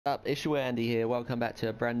Up, it's your Andy here. Welcome back to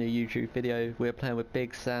a brand new YouTube video. We're playing with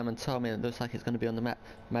Big Sam and Tommy, and it looks like it's going to be on the map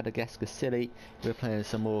Madagascar City. We're playing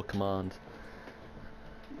some more Command.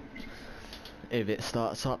 If it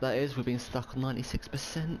starts up, that is. We've been stuck on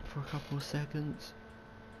 96% for a couple of seconds.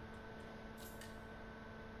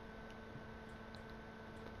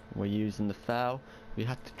 We're using the FAL. We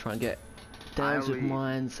have to try and get downs with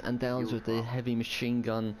mines and downs with the heavy machine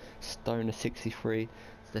gun Stoner 63. So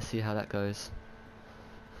let's see how that goes.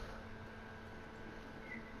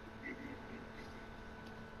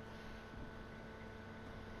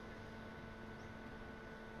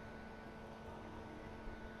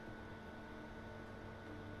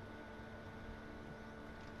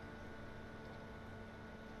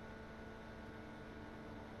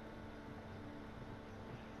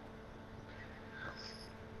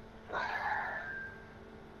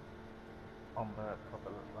 On the proper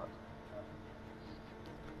look like.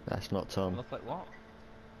 That's not Tom. Look like what?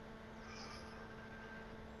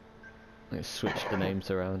 Let's switch the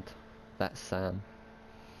names around. That's Sam.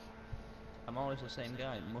 I'm always the same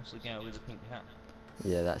guy, mostly the guy with the pink hat.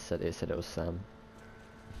 Yeah, that said it. Said it was Sam.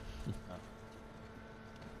 Oh.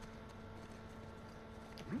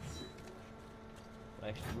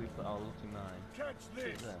 Where should we put our lucky mine? Catch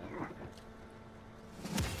this! There.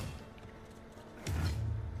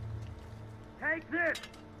 Take this!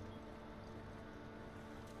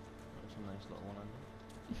 That's a nice little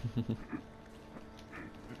one,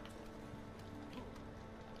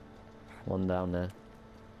 One down there.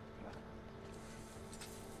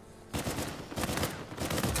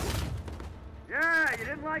 Yeah, you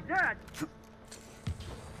didn't like that!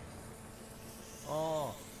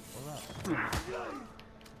 Oh, what's that?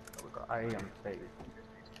 We've got A on B. You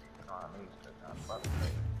know what I mean?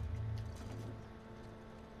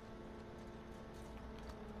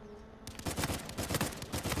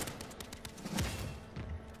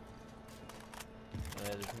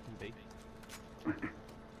 There's a freaking B.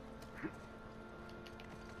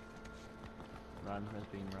 Ran has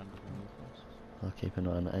been randomly moved. I'll keep an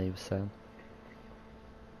eye on A with Sam.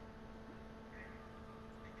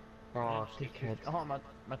 Oh, dickhead. Oh, my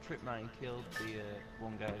trip mine killed the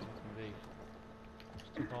one guy who's on B.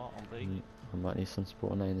 Support on B. I might need some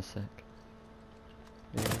support on A in a sec.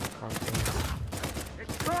 Yeah, can't see.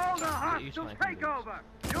 It's called a hostile takeover!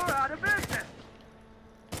 You're out of business!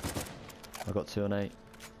 I got 2 on 8.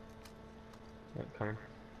 Yeah, coming.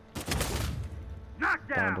 Knock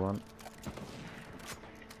Downed down! one.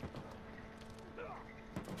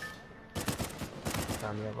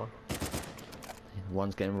 Down the other.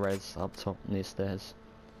 One's getting reds up top near stairs.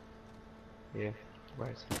 Yeah,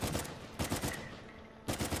 right.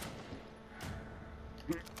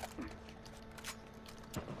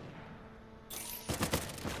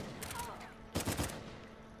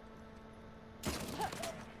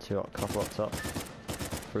 Couple up top.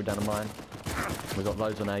 Threw down a mine. We got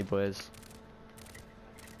loads on A, boys.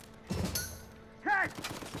 Catch!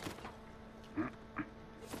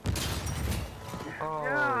 Oh,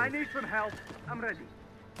 Yeah, I need some help. I'm ready.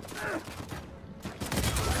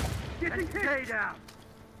 Get the K down!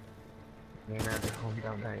 yeah, now they're home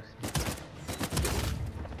down base.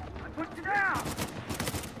 I put you down!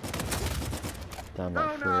 Down No,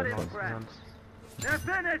 like 3 not of them. impressed. They're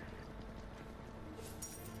finished!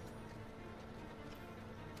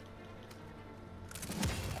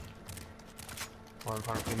 One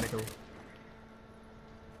far from the middle.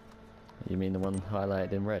 You mean the one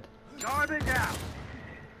highlighted in red? Garbage out!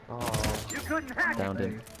 Oh, You couldn't hack Downed it!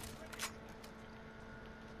 him.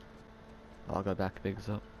 I'll go back, Biggs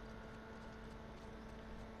up.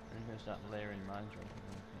 I'm gonna start layering mines right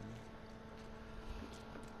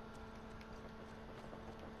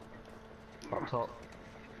now. up top.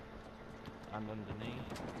 And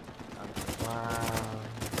underneath. And Wow.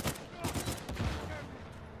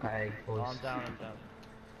 Hey, oh, boys. I'm down.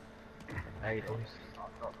 Hey, boys.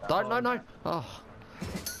 No! Oh!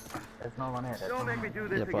 There's no one here. Don't make me do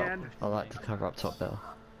this Yeah, but again. I like to cover up top better.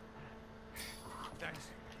 Thanks.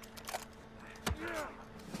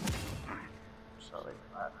 Sorry,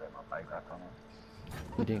 I have to get my bike back on.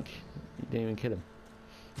 You didn't even kill him.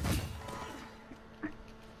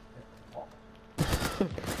 I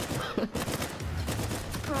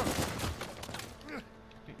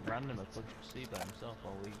think random I pushed C by himself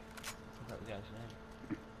while we took out the guy's name.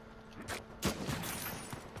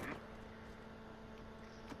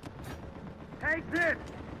 Take this!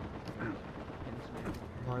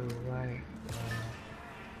 No way.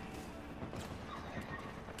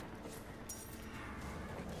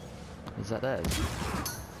 Is that theirs?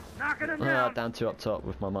 Knocking him down! Down 2 up top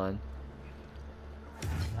with my mine.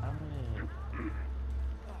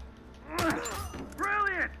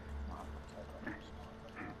 Brilliant!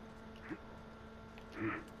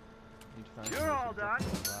 Well done.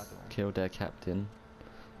 Killed their captain.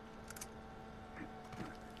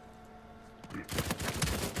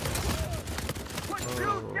 Put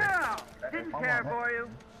you down. Didn't care for you.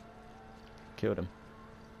 Killed him.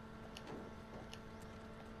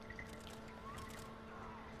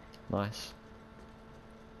 Nice.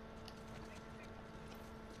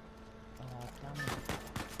 Oh, damn it.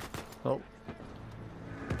 Oh.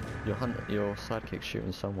 Your sidekick's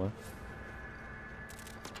shooting somewhere.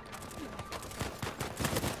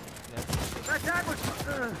 That was.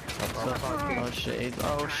 Oh shit,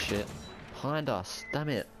 oh shit. Behind us, damn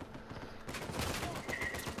it.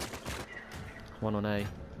 One on A.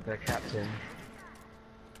 The captain.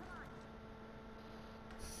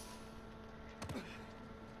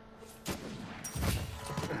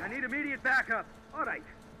 I need immediate backup. All right.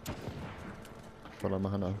 Follow my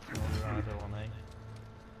hunter. Colorado on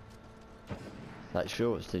A. That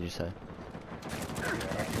shorts, did you say?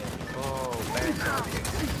 Oh, bad target.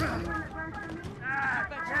 Ah,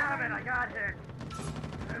 damn it, I got hit.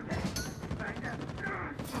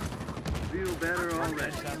 Feel better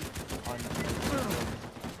already.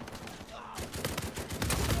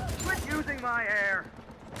 Quit using my air.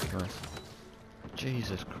 Nice.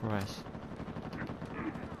 Jesus Christ.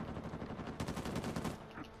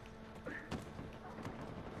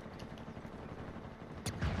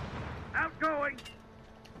 Outgoing.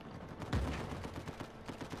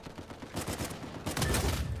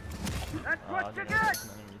 That's what you get.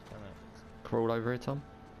 Crawl over it, Tom.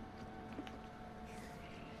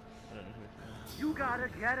 You gotta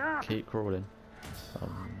get up. Keep crawling. Were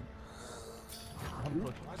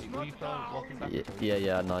you walking back?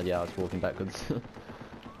 Yeah, no, yeah, I was walking backwards.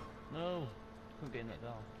 No, couldn't get in that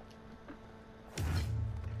door.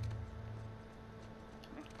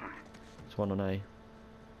 There's one on A.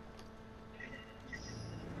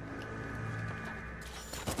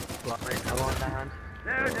 Come on, man.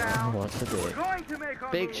 There now. What's the We're bit? going to make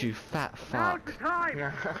our Biggs, move. you fat Now's fuck. the time.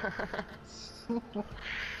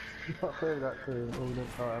 Not heard that to him all the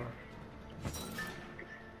time.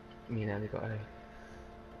 You know, they got a...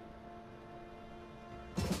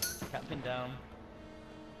 Captain down.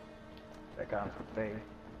 They're going for B.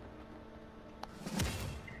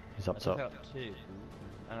 He's up I took top. out 2,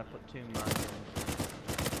 and I put 2 mines on.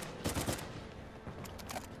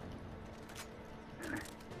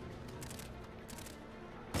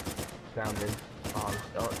 Found him.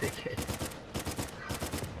 Oh, dickhead.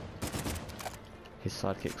 His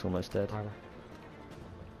sidekick's almost dead.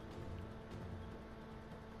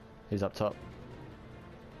 He's up top.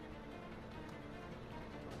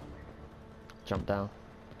 Jump down.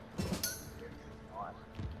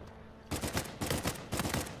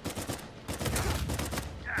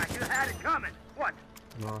 Ah, you had it coming. What?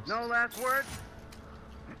 Nice. No last words?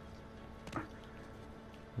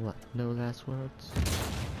 What? No last words?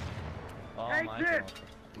 Oh Take my this. god.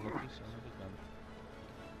 Lucky son of a gun.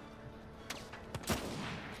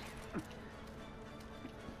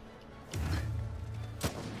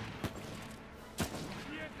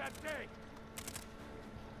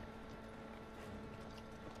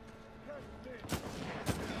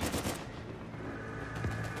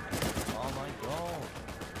 Oh my god.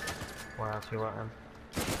 Wow, too right then.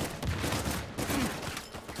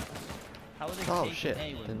 How are they Oh, taking shit.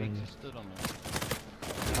 A when Didn't Biggs mean- is stood on me?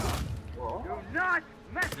 Do not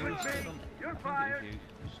mess You with stood me. on, You're I think it was fired.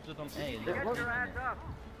 you stood on A and you Get kept your taking ass it. up.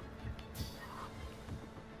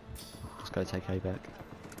 Let's go take A back.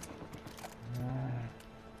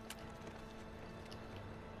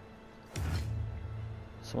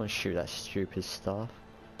 Someone shoot that stupid staff.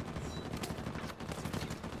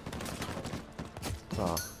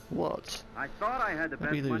 Ah, what? I thought I had the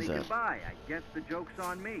Why'd we best money lose to that? buy. I guess the joke's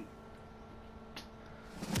on me.